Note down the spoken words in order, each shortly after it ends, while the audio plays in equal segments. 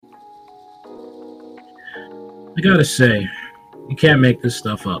I gotta say, you can't make this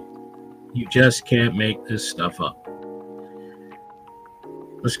stuff up. You just can't make this stuff up.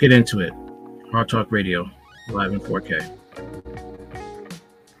 Let's get into it. Hard Talk Radio, live in 4K.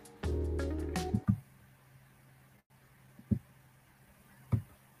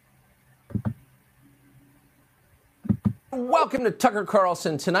 Welcome to Tucker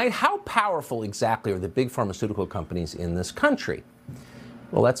Carlson Tonight. How powerful exactly are the big pharmaceutical companies in this country?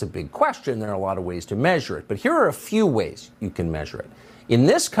 Well, that's a big question. There are a lot of ways to measure it, but here are a few ways you can measure it. In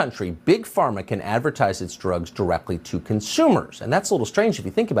this country, Big Pharma can advertise its drugs directly to consumers. And that's a little strange if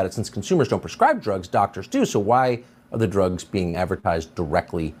you think about it, since consumers don't prescribe drugs, doctors do. So why are the drugs being advertised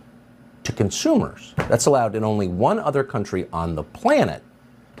directly to consumers? That's allowed in only one other country on the planet,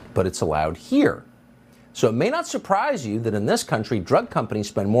 but it's allowed here. So it may not surprise you that in this country, drug companies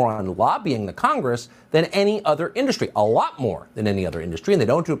spend more on lobbying the Congress than any other industry, a lot more than any other industry. And they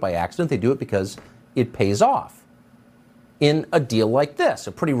don't do it by accident. They do it because it pays off. In a deal like this,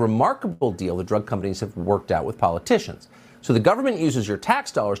 a pretty remarkable deal the drug companies have worked out with politicians. So the government uses your tax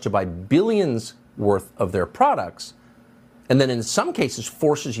dollars to buy billions worth of their products, and then in some cases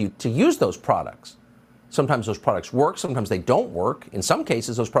forces you to use those products. Sometimes those products work, sometimes they don't work. In some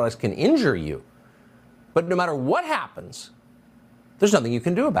cases, those products can injure you. But no matter what happens, there's nothing you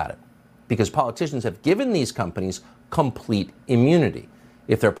can do about it because politicians have given these companies complete immunity.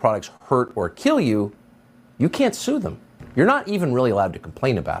 If their products hurt or kill you, you can't sue them. You're not even really allowed to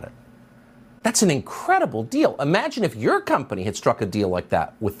complain about it. That's an incredible deal. Imagine if your company had struck a deal like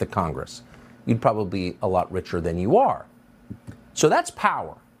that with the Congress. You'd probably be a lot richer than you are. So that's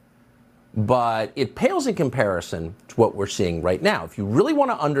power. But it pales in comparison to what we're seeing right now. If you really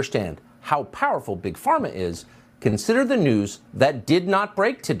want to understand how powerful Big Pharma is, consider the news that did not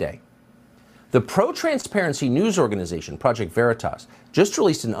break today. The pro-transparency news organization, Project Veritas, just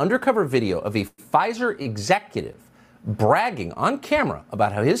released an undercover video of a Pfizer executive bragging on camera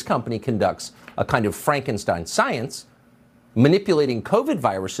about how his company conducts a kind of Frankenstein science, manipulating COVID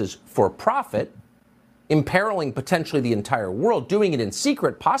viruses for profit, imperiling potentially the entire world, doing it in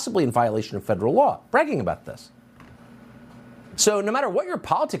secret, possibly in violation of federal law, bragging about this. So no matter what your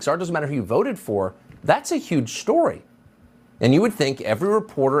politics are, doesn't matter who you voted for, that's a huge story. And you would think every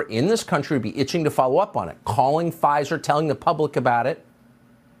reporter in this country would be itching to follow up on it, calling Pfizer, telling the public about it.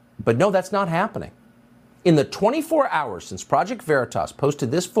 But no, that's not happening. In the 24 hours since Project Veritas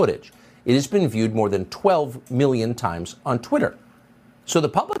posted this footage, it has been viewed more than 12 million times on Twitter. So the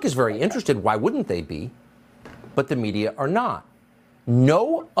public is very interested. Why wouldn't they be? But the media are not.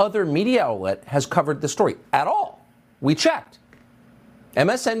 No other media outlet has covered the story at all. We checked.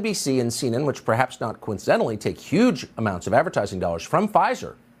 MSNBC and CNN, which perhaps not coincidentally take huge amounts of advertising dollars from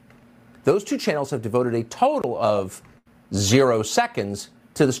Pfizer, those two channels have devoted a total of 0 seconds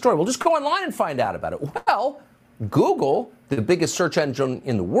to the story. Well, just go online and find out about it. Well, Google, the biggest search engine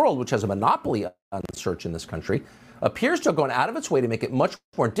in the world, which has a monopoly on search in this country, appears to have gone out of its way to make it much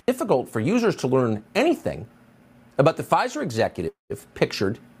more difficult for users to learn anything about the Pfizer executive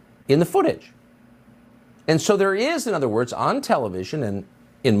pictured in the footage. And so there is, in other words, on television and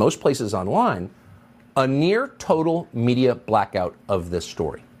in most places online, a near total media blackout of this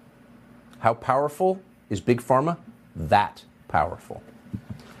story. How powerful is Big Pharma? That powerful.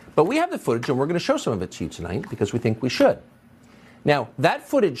 But we have the footage, and we're going to show some of it to you tonight because we think we should. Now, that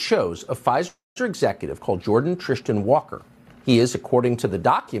footage shows a Pfizer executive called Jordan Tristan Walker. He is, according to the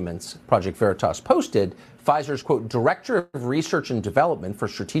documents Project Veritas posted, Pfizer's, quote, Director of Research and Development for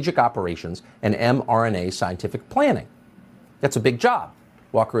Strategic Operations and mRNA Scientific Planning. That's a big job.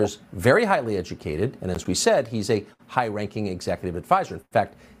 Walker is very highly educated, and as we said, he's a high-ranking executive at Pfizer. In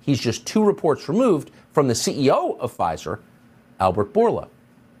fact, he's just 2 reports removed from the CEO of Pfizer, Albert Bourla.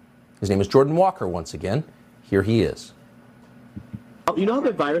 His name is Jordan Walker once again. Here he is. You know how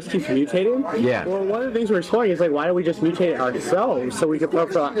the virus keeps mutating? Yeah. Well, one of the things we're exploring is like, why don't we just mutate it ourselves so we could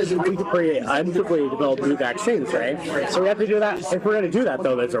create unfairly develop new vaccines, right? So we have to do that. If we're going to do that,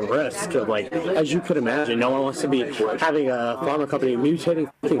 though, there's a risk of, like, as you could imagine, no one wants to be having a pharma company mutating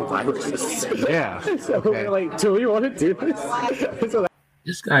viruses. Yeah. So we're like, do we want to do this?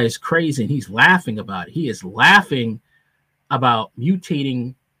 This guy is crazy, and he's laughing about it. He is laughing about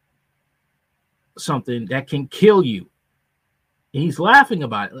mutating something that can kill you. And he's laughing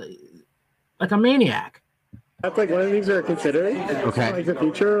about it like a maniac. That's like one of the things we're considering. Okay. Like the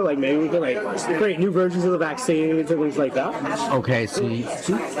future, like maybe we can like create new versions of the vaccines and things like that. Okay, so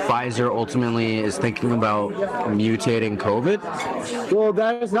Pfizer ultimately is thinking about mutating COVID? Well,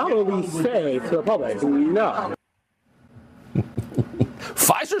 that is not what we say to the public. No.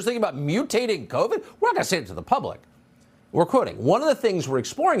 Pfizer's thinking about mutating COVID? We're not going to say it to the public. We're quoting, one of the things we're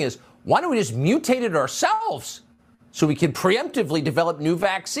exploring is, why don't we just mutate it ourselves so we can preemptively develop new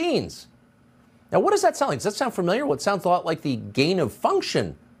vaccines? Now, what does that sound like? Does that sound familiar? Well, it sounds a lot like the gain of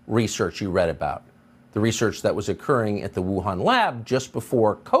function research you read about, the research that was occurring at the Wuhan lab just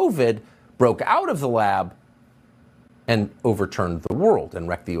before COVID broke out of the lab and overturned the world and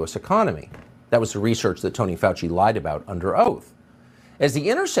wrecked the U.S. economy. That was the research that Tony Fauci lied about under oath. As The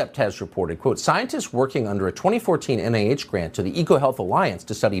Intercept has reported, quote, scientists working under a 2014 NIH grant to the EcoHealth Alliance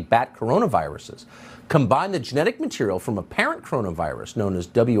to study bat coronaviruses combined the genetic material from a parent coronavirus known as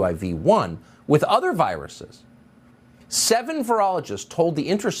WIV1 with other viruses. 7 virologists told The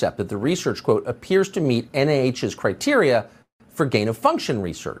Intercept that the research, quote, appears to meet NIH's criteria for gain-of-function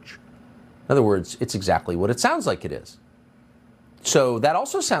research. In other words, it's exactly what it sounds like it is. So that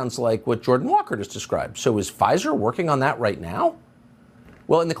also sounds like what Jordan Walker just described. So is Pfizer working on that right now?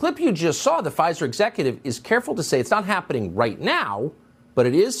 Well, in the clip you just saw, the Pfizer executive is careful to say it's not happening right now, but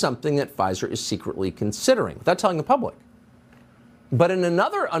it is something that Pfizer is secretly considering, without telling the public. But in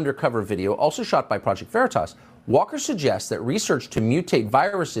another undercover video, also shot by Project Veritas, Walker suggests that research to mutate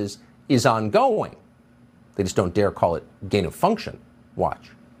viruses is ongoing. They just don't dare call it gain of function. Watch.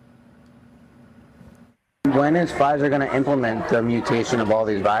 When is Pfizer going to implement the mutation of all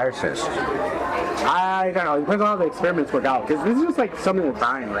these viruses? I don't know. It depends on how the experiments work out. Because this is just like something that's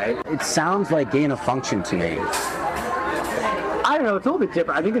dying, right? It sounds like gain of function to me. I don't know. It's a little bit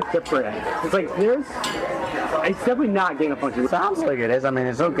different. I think it's different. It's like it's definitely not gain of function. Sounds like it is. I mean,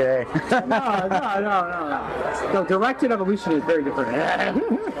 it's okay. No, directed evolution is very different.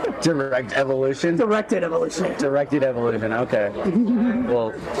 Direct evolution? Directed evolution. Directed evolution, okay.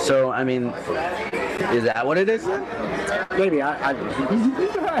 Well, so, I mean, is that what it is? Maybe.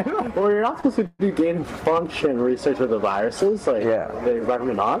 Well, you're not supposed to do gain function research with the viruses. Like, they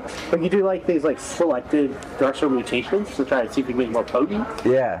recommend not. But you do like these like selected directional mutations to try to see if you can make it more potent.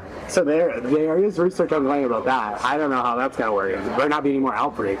 Yeah. So there is research ongoing about that. I don't know how that's gonna work. There not be any more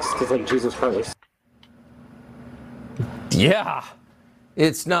outbreaks, just like Jesus Christ. Yeah.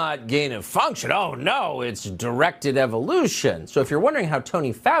 It's not gain of function. Oh no, it's directed evolution. So if you're wondering how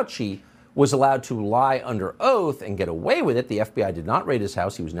Tony Fauci was allowed to lie under oath and get away with it, the FBI did not raid his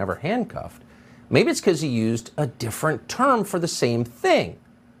house, he was never handcuffed. Maybe it's because he used a different term for the same thing.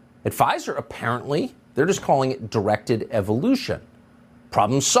 At Pfizer, apparently, they're just calling it directed evolution.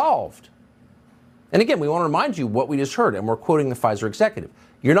 Problem solved. And again, we want to remind you what we just heard, and we're quoting the Pfizer executive.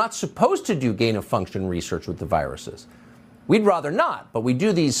 You're not supposed to do gain-of-function research with the viruses. We'd rather not, but we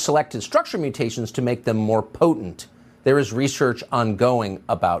do these selected structure mutations to make them more potent. There is research ongoing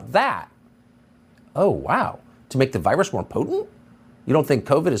about that. Oh, wow. To make the virus more potent? You don't think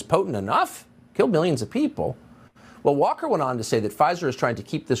COVID is potent enough? Killed millions of people. Well, Walker went on to say that Pfizer is trying to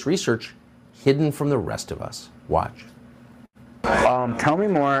keep this research hidden from the rest of us. Watch. Tell me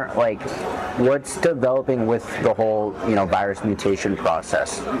more, like, what's developing with the whole, virus mutation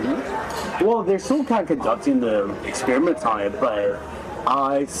process? Well, they're still kind of conducting the experiments on it, but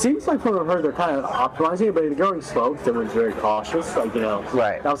it seems like from what I've heard, they're kind of optimizing it, but they're going slow because everyone's very cautious. Like,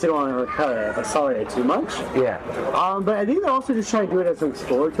 right. Obviously they don't want to kind of accelerate it too much. Yeah. But I think they're also just trying to do it as an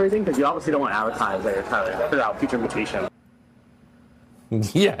exploratory thing because you obviously don't want to advertise that you're trying to figure out future mutation.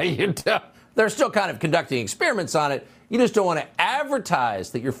 Yeah, they're still kind of conducting experiments on it. You just don't want to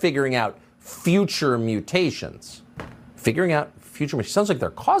advertise that you're figuring out future mutations. Figuring out future mutations. Sounds like they're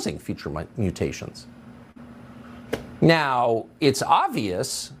causing future mutations. Now, it's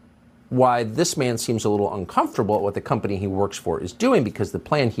obvious why this man seems a little uncomfortable at what the company he works for is doing, because the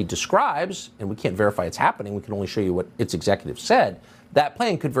plan he describes, and we can't verify it's happening, we can only show you what its executive said, that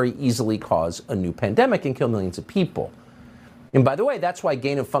plan could very easily cause a new pandemic and kill millions of people. And by the way, that's why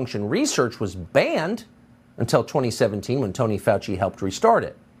gain-of-function research was banned until 2017 when Tony Fauci helped restart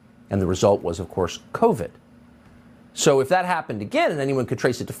it. And the result was, of course, COVID. So if that happened again and anyone could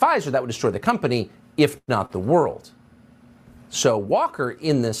trace it to Pfizer, that would destroy the company, if not the world. So Walker,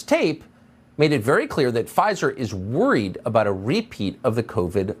 in this tape, made it very clear that Pfizer is worried about a repeat of the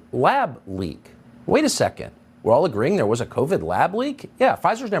COVID lab leak. Wait a second. We're all agreeing there was a COVID lab leak? Yeah,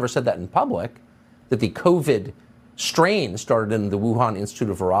 Pfizer's never said that in public, that the COVID strain started in the Wuhan Institute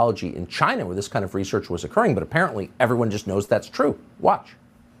of Virology in China, where this kind of research was occurring, but apparently everyone just knows that's true. Watch.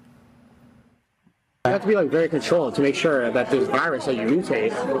 You have to be very controlled to make sure that this virus that you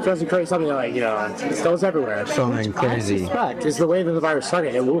mutate doesn't create something that it goes everywhere. Something crazy. I suspect is the way that the virus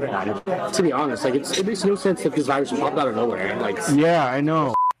started in Wuhan. To be honest, it makes no sense that this virus popped out of nowhere. Yeah, I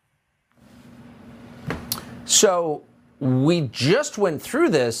know. So we just went through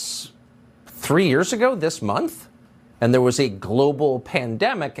this 3 years ago this month, and there was a global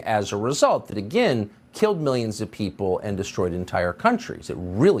pandemic as a result that, again, killed millions of people and destroyed entire countries. It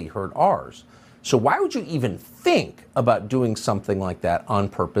really hurt ours. So why would you even think about doing something like that on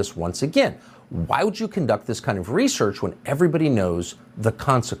purpose once again? Why would you conduct this kind of research when everybody knows the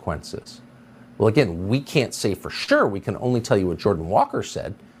consequences? Well, again, we can't say for sure. We can only tell you what Jordan Walker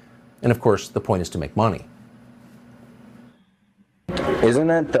said. And of course, the point is to make money. Isn't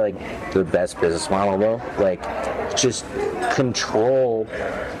that the best business model though? Like, just control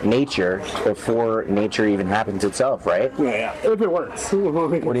nature before nature even happens itself, right? Yeah, if it works.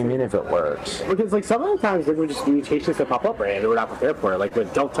 What do you mean if it works? Because like some of the times there were just mutations that pop up, right? And we're not prepared for it, like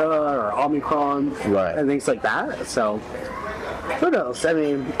with Delta or Omicron, right, and things like that. So who knows? I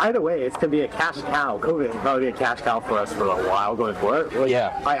mean, either way, it's gonna be a cash cow. COVID will probably be a cash cow for us for a while going forward. Like,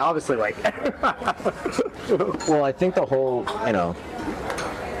 yeah. I obviously like. Well, I think the whole,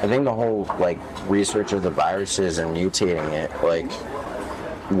 like research of the viruses and mutating it, like,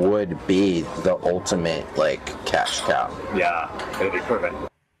 would be the ultimate like cash cow. Yeah, it'd be perfect.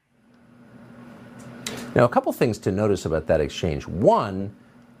 Now, a couple things to notice about that exchange. One,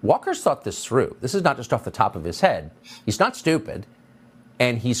 Walker's thought this through. This is not just off the top of his head. He's not stupid,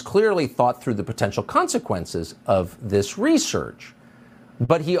 and he's clearly thought through the potential consequences of this research.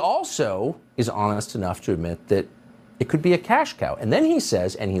 But he also is honest enough to admit that it could be a cash cow. And then he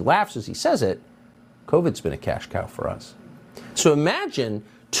says, and he laughs as he says it, COVID's been a cash cow for us. So imagine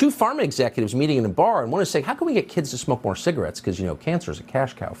two pharma executives meeting in a bar and one is saying, how can we get kids to smoke more cigarettes? Because, cancer is a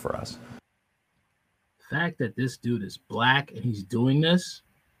cash cow for us. The fact that this dude is black and he's doing this,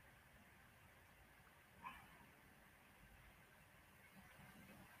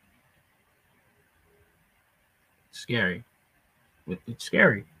 scary. It's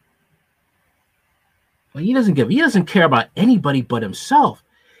scary. Well, he doesn't care about anybody but himself.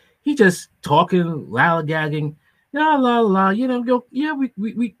 He just talking, lollygagging, la la la. We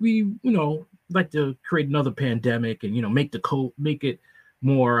like to create another pandemic and make it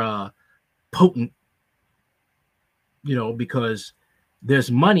more potent. Because there's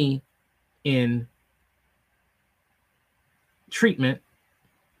money in treatment,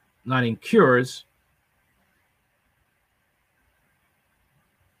 not in cures.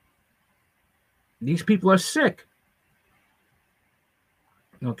 These people are sick.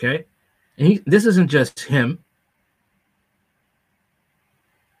 Okay? And this isn't just him.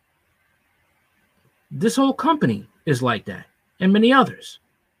 This whole company is like that, and many others.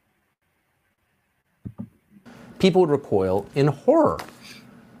 People would recoil in horror.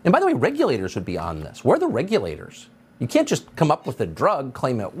 And by the way, regulators would be on this. Where are the regulators? You can't just come up with a drug,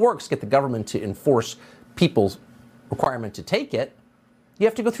 claim it works, get the government to enforce people's requirement to take it. You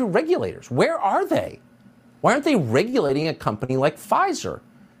have to go through regulators. Where are they? Why aren't they regulating a company like Pfizer?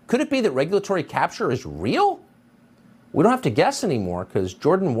 Could it be that regulatory capture is real? We don't have to guess anymore because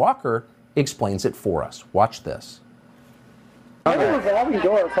Jordan Walker explains it for us. Watch this. I have a revolving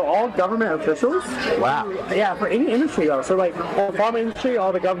door for all government officials. Wow. Yeah, for any industry though. So like all the pharma industry,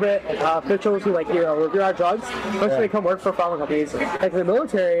 all the government officials who review our drugs, once they come work for pharma companies. Like the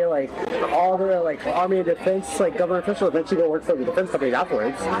military, like all the army and defense, like government officials eventually go work for the defense companies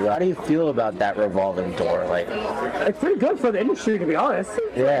afterwards. How do you feel about that revolving door? Like, it's pretty good for the industry, to be honest.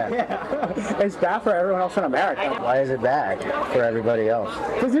 Yeah. It's bad for everyone else in America. Why is it bad for everybody else?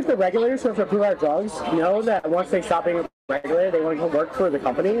 Because if the regulators who have to approve our drugs know that once they stop being regulated, they want to go work for the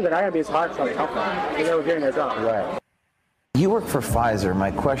company, they're not going to be as hard for the company. They were doing their job. Right. You work for Pfizer.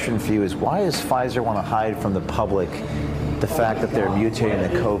 My question for you is, why does Pfizer want to hide from the public the fact that they're mutating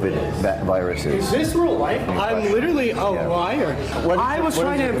the COVID viruses? Is this real life? I'm literally a liar. I was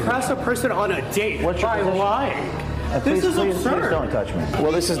trying to impress a person on a date by lying. This is absurd. Please don't touch me.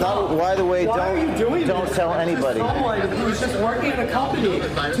 Well, this is not. By the way, don't tell anybody. Someone who's just working at a company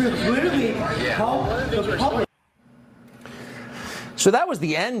to literally help the public. So that was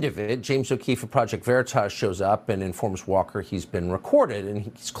the end of it. James O'Keefe of Project Veritas shows up and informs Walker he's been recorded, and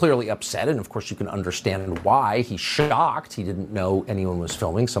he's clearly upset, and of course you can understand why. He's shocked. He didn't know anyone was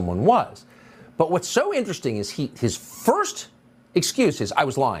filming. Someone was. But what's so interesting is his first excuse is, I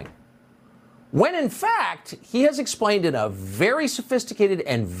was lying. When in fact, he has explained in a very sophisticated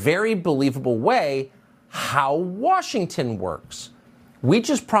and very believable way how Washington works. We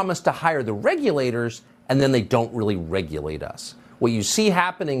just promise to hire the regulators, and then they don't really regulate us. What you see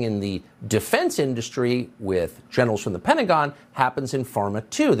happening in the defense industry with generals from the Pentagon happens in pharma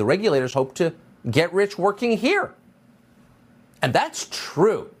too. The regulators hope to get rich working here. And that's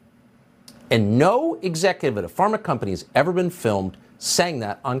true. And no executive at a pharma company has ever been filmed saying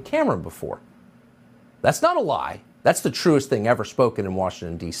that on camera before. That's not a lie. That's the truest thing ever spoken in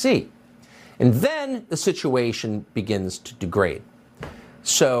Washington, D.C. And then the situation begins to degrade.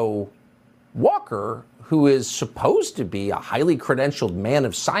 So Walker, who is supposed to be a highly credentialed man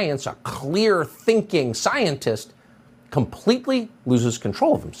of science, a clear-thinking scientist, completely loses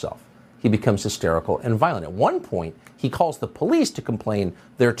control of himself. He becomes hysterical and violent. At one point, he calls the police to complain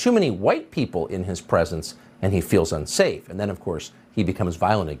there are too many white people in his presence, and he feels unsafe. And then, of course, he becomes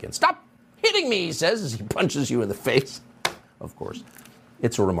violent again. "Stop hitting me," he says as he punches you in the face. Of course.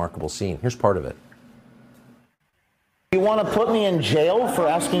 It's a remarkable scene. Here's part of it. You want to put me in jail for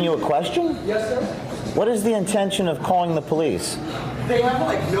asking you a question? Yes, sir. What is the intention of calling the police? They have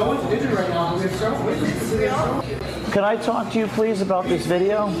no one's injured right now. We have several witnesses. Can I talk to you, please, about this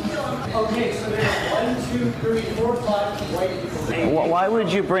video? Okay, so there's 1, 2, 3, 4, 5 white people. Why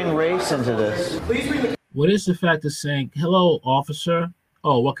would you bring race into this? Please bring the. What is the fact of saying, "Hello, officer.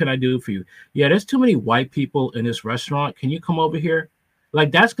 Oh, what can I do for you?" Yeah, there's too many white people in this restaurant. Can you come over here?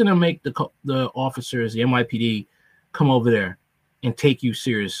 Like, that's going to make the officers, the NYPD, come over there and take you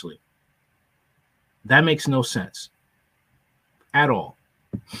seriously. That makes no sense at all.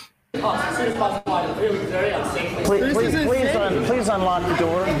 Please unlock the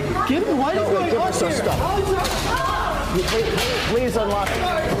door. Why is Some stuff. Please unlock the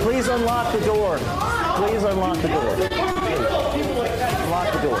door. Please unlock the door.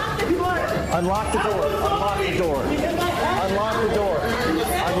 Unlock the door. Unlock the door. Unlock the door. Unlock the door.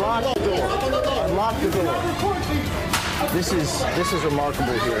 Unlock the door. Unlock the door. This is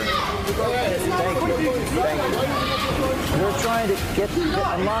remarkable here. Thank you. Thank you. We're trying to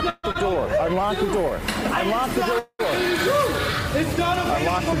unlock the door. Unlock the door. Unlock the door.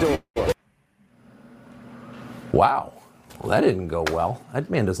 Unlock the door. Wow. Well, that didn't go well. That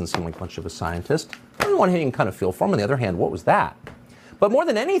man doesn't seem like much of a scientist. On one hand, you can kind of feel for him. On the other hand, what was that? But more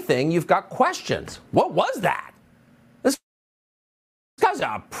than anything, you've got questions. What was that? This guy's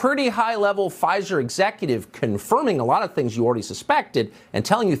a pretty high-level Pfizer executive confirming a lot of things you already suspected and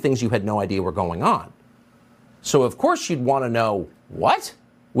telling you things you had no idea were going on. So, of course, you'd want to know, what?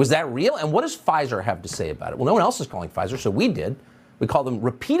 Was that real? And what does Pfizer have to say about it? Well, no one else is calling Pfizer, so we did. We called them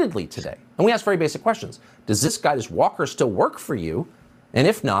repeatedly today. And we asked very basic questions. Does this guy, does Walker, still work for you? And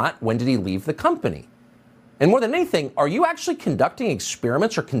if not, when did he leave the company? And more than anything, are you actually conducting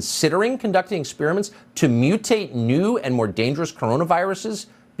experiments or considering conducting experiments to mutate new and more dangerous coronaviruses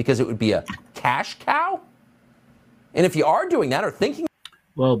because it would be a cash cow? And if you are doing that or thinking...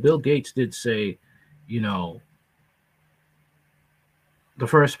 Well, Bill Gates did say, the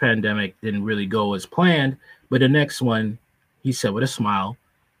first pandemic didn't really go as planned, but the next one, he said with a smile,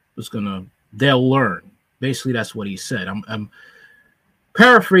 they'll learn. Basically, that's what he said. I'm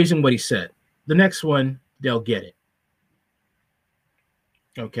paraphrasing what he said. The next one, they'll get it.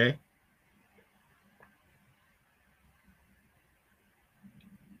 Okay?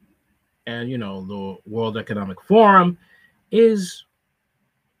 And, the World Economic Forum is,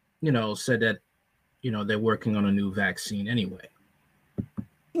 said that, they're working on a new vaccine anyway.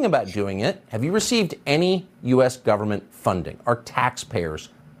 Thinking about doing it, have you received any U.S. government funding? Are taxpayers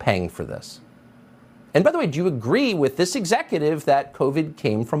paying for this? And by the way, do you agree with this executive that COVID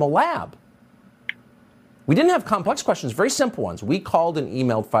came from a lab? We didn't have complex questions, very simple ones. We called and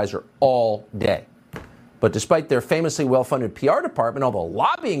emailed Pfizer all day. But despite their famously well-funded PR department, all the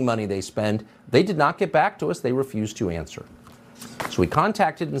lobbying money they spend, they did not get back to us. They refused to answer. So we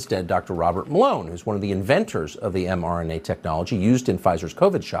contacted instead Dr. Robert Malone, who's one of the inventors of the mRNA technology used in Pfizer's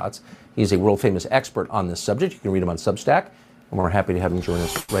COVID shots. He's a world-famous expert on this subject. You can read him on Substack, and we're happy to have him join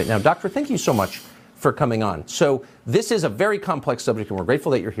us right now. Doctor, thank you so much for coming on. So this is a very complex subject, and we're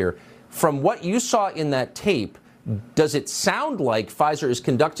grateful that you're here. From what you saw in that tape, does it sound like Pfizer is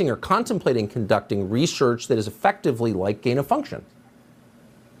conducting or contemplating conducting research that is effectively like gain of function?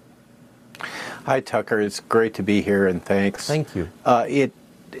 Hi, Tucker. It's great to be here, and thanks. Thank you.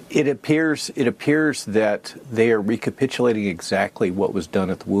 It appears that they are recapitulating exactly what was done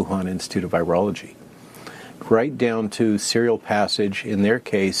at the Wuhan Institute of Virology, right down to serial passage, in their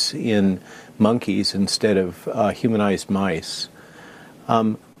case, in monkeys instead of humanized mice.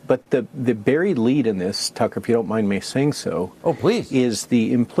 But the buried lead in this, Tucker, if you don't mind me saying so, please, is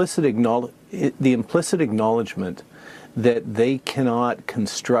the implicit acknowledgement that they cannot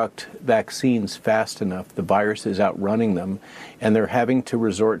construct vaccines fast enough. The virus is outrunning them, and they're having to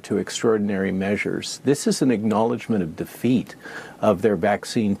resort to extraordinary measures. This is an acknowledgement of defeat of their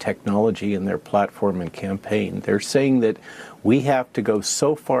vaccine technology and their platform and campaign. They're saying that we have to go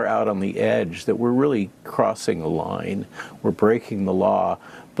so far out on the edge that we're really crossing a line. We're breaking the law,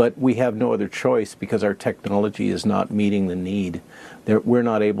 but we have no other choice because our technology is not meeting the need. We're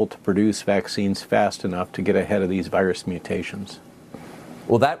not able to produce vaccines fast enough to get ahead of these virus mutations.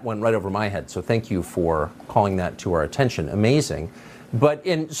 Well, that went right over my head, so thank you for calling that to our attention. Amazing. But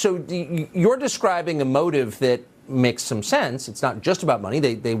so you're describing a motive that makes some sense. It's not just about money.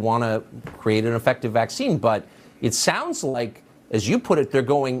 They want to create an effective vaccine. But it sounds like, as you put it, they're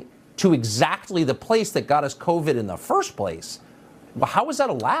going to exactly the place that got us COVID in the first place. Well, how is that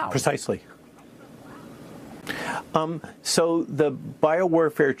allowed? Precisely. So the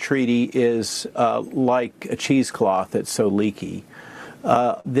biowarfare treaty is like a cheesecloth that's so leaky.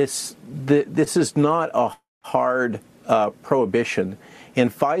 This is not a hard prohibition. And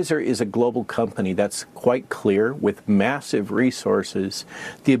Pfizer is a global company that's quite clear with massive resources,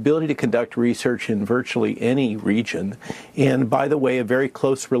 the ability to conduct research in virtually any region, and by the way, a very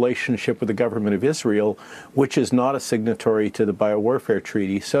close relationship with the government of Israel, which is not a signatory to the biowarfare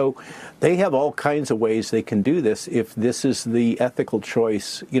treaty. So they have all kinds of ways they can do this if this is the ethical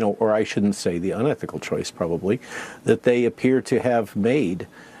choice, or I shouldn't say the unethical choice probably, that they appear to have made.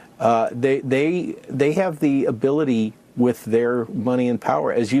 They have the ability with their money and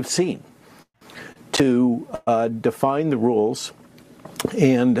power, as you've seen, to define the rules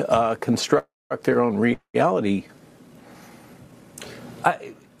and construct their own reality.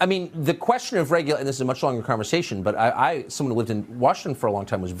 I mean, the question of and this is a much longer conversation, but someone who lived in Washington for a long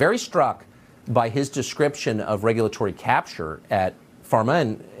time, was very struck by his description of regulatory capture at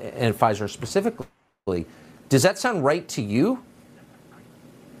pharma and Pfizer specifically. Does that sound right to you?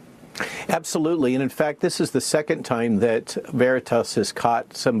 Absolutely. And in fact, this is the second time that Veritas has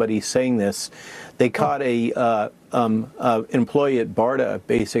caught somebody saying this. They caught a employee at BARDA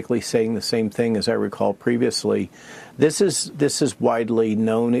basically saying the same thing, as I recall previously. This is widely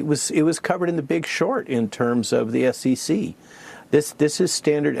known. It was covered in The Big Short in terms of the SEC. This is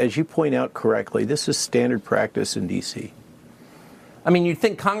standard, as you point out correctly, this is standard practice in D.C. I mean, you'd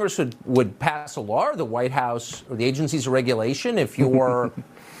think Congress would pass a law, or the White House, or the agencies of regulation.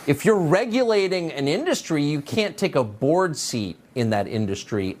 If you're regulating an industry, you can't take a board seat in that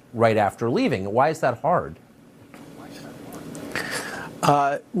industry right after leaving. Why is that hard?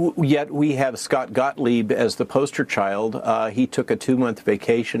 Yet we have Scott Gottlieb as the poster child. He took a 2-month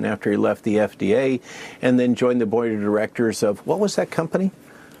vacation after he left the FDA and then joined the board of directors of, what was that company?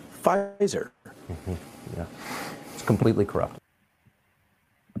 Pfizer. Mm-hmm. Yeah. It's completely corrupt.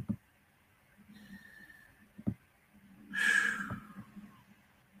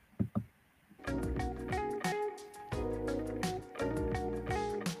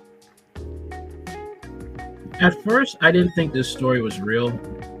 At first, I didn't think this story was real.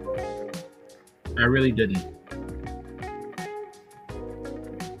 I really didn't.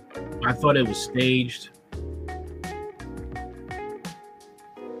 I thought it was staged.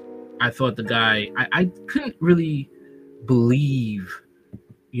 I thought the guy, I couldn't really believe,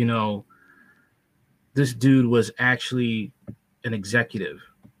 this dude was actually an executive.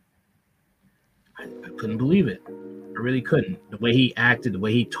 I couldn't believe it. I really couldn't. The way he acted, the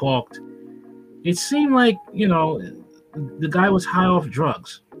way he talked. It seemed like, the guy was high off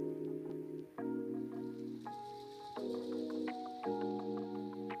drugs.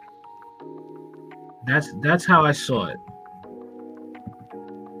 That's how I saw it.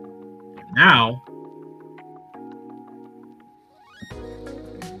 Now,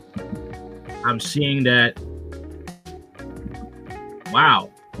 I'm seeing that,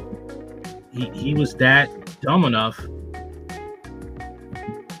 wow, he was that dumb enough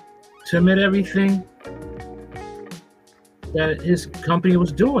to admit everything that his company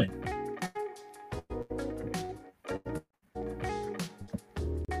was doing.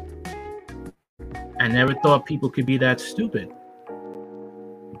 I never thought people could be that stupid.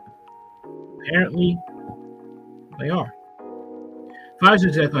 Apparently, they are. Pfizer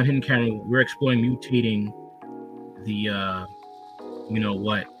exec on Hidden Camera, we're exploring mutating the,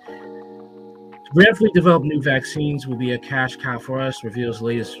 To rapidly develop new vaccines will be a cash cow for us, reveals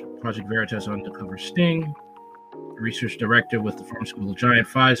latest Project Veritas undercover sting. Research director with the pharmaceutical giant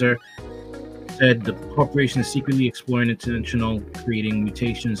Pfizer said the corporation is secretly exploring intentional creating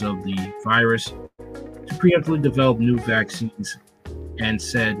mutations of the virus to preemptively develop new vaccines, and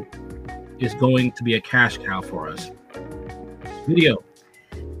said is going to be a cash cow for us. The video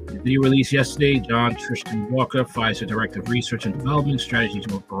released yesterday, John Tristan Walker, Pfizer Director of Research and Development, Strategies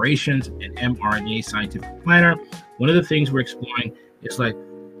and Operations, and mRNA Scientific Planner. One of the things we're exploring is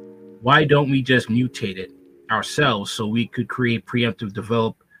why don't we just mutate it ourselves so we could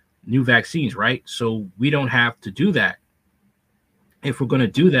develop new vaccines, right? So we don't have to do that. If we're going to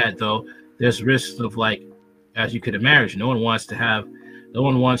do that, though, there's risks of, as you could imagine, no one wants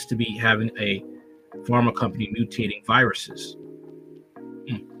to be having a pharma company mutating viruses.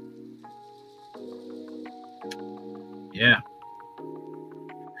 Yeah.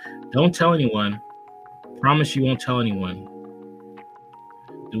 Don't tell anyone. Promise you won't tell anyone.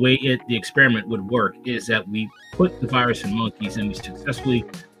 the way the experiment would work is that we put the virus in monkeys and we successfully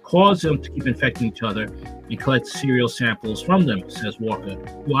cause them to keep infecting each other and collect serial samples from them, says Walker,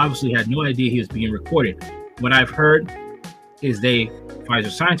 who obviously had no idea he was being recorded. What I've heard is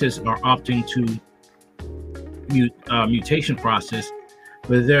Pfizer scientists are opting to mutation process,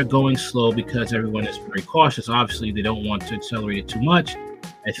 but they're going slow because everyone is very cautious. Obviously, they don't want to accelerate it too much.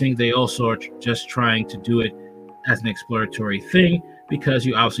 I think they also are just trying to do it as an exploratory thing because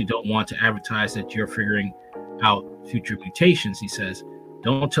you obviously don't want to advertise that you're figuring out future mutations, he says.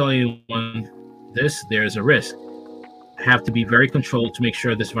 Don't tell anyone this, there's a risk. Have to be very controlled to make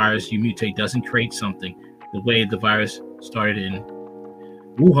sure this virus you mutate doesn't create something the way the virus started in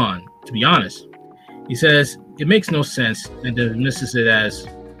Wuhan, to be honest. He says it makes no sense and dismisses it as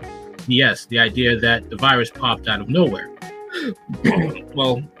BS, the idea that the virus popped out of nowhere.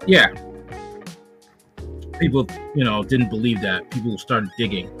 Well, yeah. People, didn't believe that. People started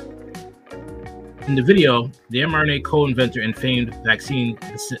digging. In the video, the mRNA co-inventor and famed vaccine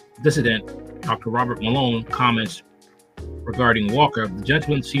dissident, Dr. Robert Malone, comments regarding Walker. The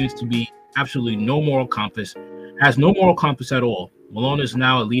gentleman seems to be absolutely no moral compass, has no moral compass at all. Malone is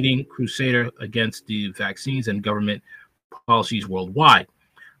now a leading crusader against the vaccines and government policies worldwide.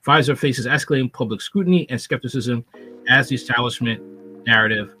 Pfizer faces escalating public scrutiny and skepticism as the establishment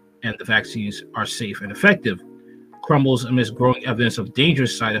narrative and the vaccines are safe and effective crumbles amidst growing evidence of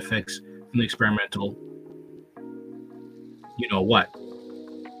dangerous side effects from the experimental you-know-what.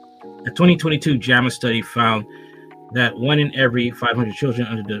 A 2022 JAMA study found that 1 in every 500 children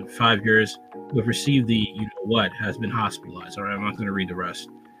under the 5 years who have received the you-know-what has been hospitalized. All right, I'm not going to read the rest.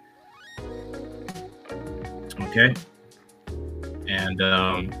 Okay. And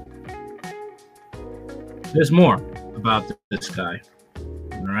there's more about this guy.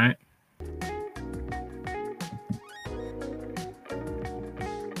 All right.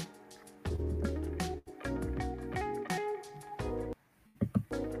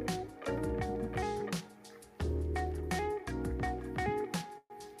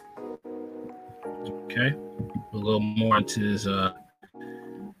 Okay, a little more into his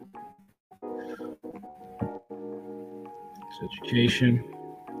education.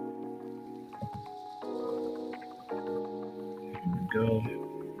 Here we go.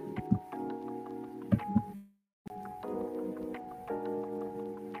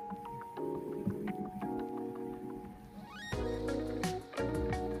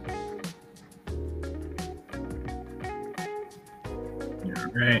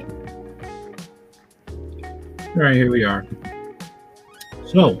 All right, here we are.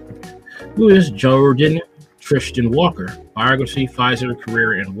 So, who is Jordan Tristan Walker? Biography, Pfizer,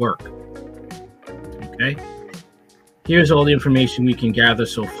 career, and work. Okay. Here's all the information we can gather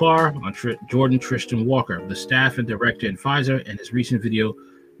so far on Jordan Tristan Walker, the staff and director at Pfizer, and his recent video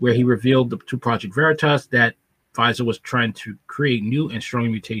where he revealed to Project Veritas that Pfizer was trying to create new and stronger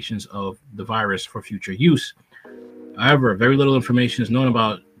mutations of the virus for future use. However, very little information is known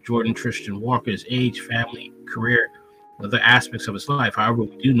about Jordan Tristan Walker's age, family, career, other aspects of his life. However,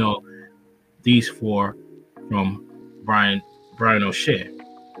 we do know these four from Brian O'Shea.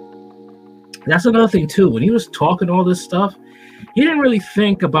 That's another thing too. When he was talking all this stuff, he didn't really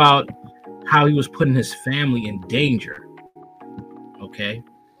think about how he was putting his family in danger. Okay,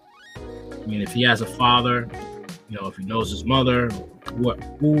 I mean, if he has a father, if he knows his mother,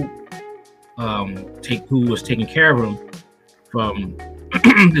 who was taking care of him from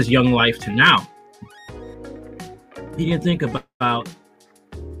his young life to now. He didn't think about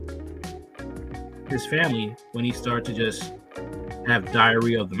his family when he started to just have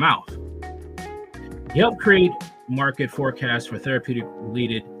diarrhea of the mouth. He helped create market forecasts for therapeutic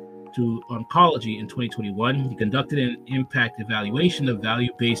related to oncology in 2021. He conducted an impact evaluation of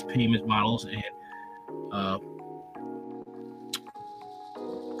value-based payment models and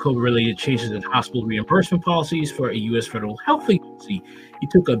COVID-related changes in hospital reimbursement policies for a U.S. federal health agency. He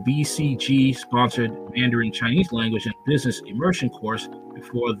took a BCG-sponsored Mandarin Chinese language and business immersion course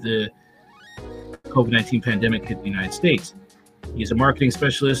before the COVID-19 pandemic hit the United States. He is a marketing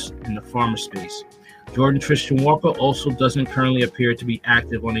specialist in the pharma space. Jordan Tristan Walker also doesn't currently appear to be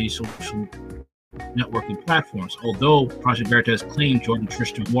active on any social networking platforms, although Project Veritas claimed Jordan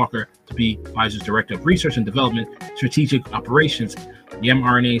Tristan Walker to be Pfizer's Director of Research and Development, Strategic Operations. The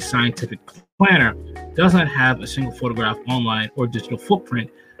mRNA scientific planner does not have a single photograph online or digital footprint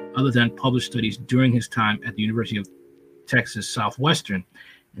other than published studies during his time at the University of Texas Southwestern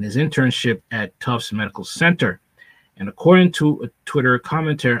and his internship at Tufts Medical Center. And according to a Twitter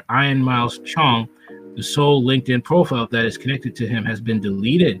commenter, Ian Miles Chong, the sole LinkedIn profile that is connected to him has been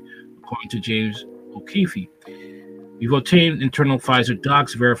deleted, according to James O'Keefe. We've obtained internal Pfizer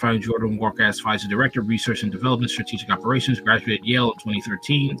docs verifying Jordan Walker as Pfizer Director of Research and Development Strategic Operations, graduated Yale in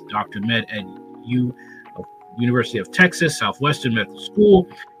 2013, Dr. Med at University of Texas, Southwestern Medical School.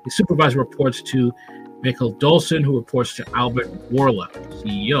 His supervisor reports to Michael Dolson, who reports to Albert Bourla,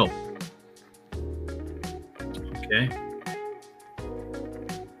 CEO. Okay.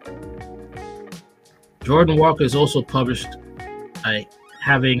 Jordan Walker is also published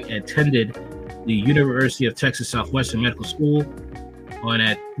having attended the University of Texas Southwestern Medical School on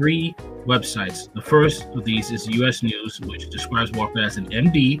at 3 websites. The first of these is U.S. News, which describes Walker as an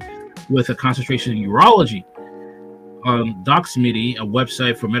MD with a concentration in urology. On Doximity, a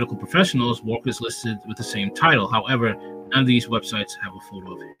website for medical professionals, Walker is listed with the same title. However, none of these websites have a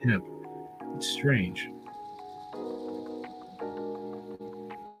photo of him. It's strange.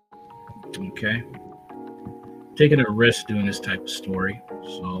 Okay. Taking a risk doing this type of story,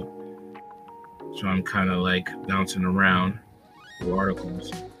 so I'm kind of like bouncing around through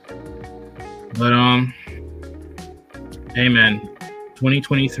articles. But hey man,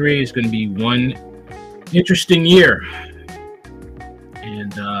 2023 is going to be one interesting year,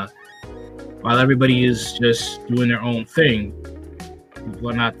 and while everybody is just doing their own thing, people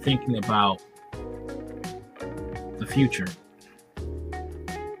are not thinking about the future.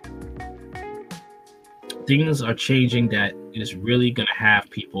 Things are changing that is really going to have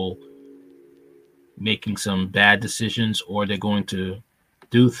people making some bad decisions, or they're going to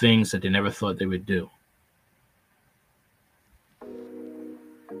do things that they never thought they would do.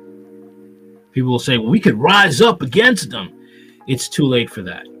 People will say, well, we could rise up against them. It's too late for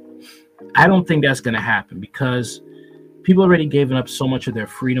that. I don't think that's going to happen, because people already given up so much of their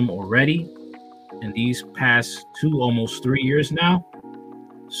freedom already in these past 2, almost 3 years now.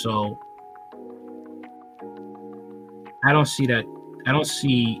 So I don't see that. I don't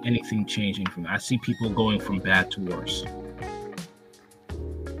see anything changing from that. I see people going from bad to worse.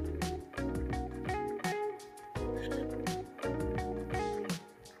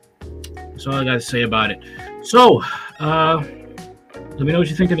 That's all I got to say about it. So, let me know what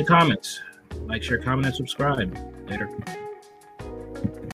you think in the comments. Like, share, comment, and subscribe. Later.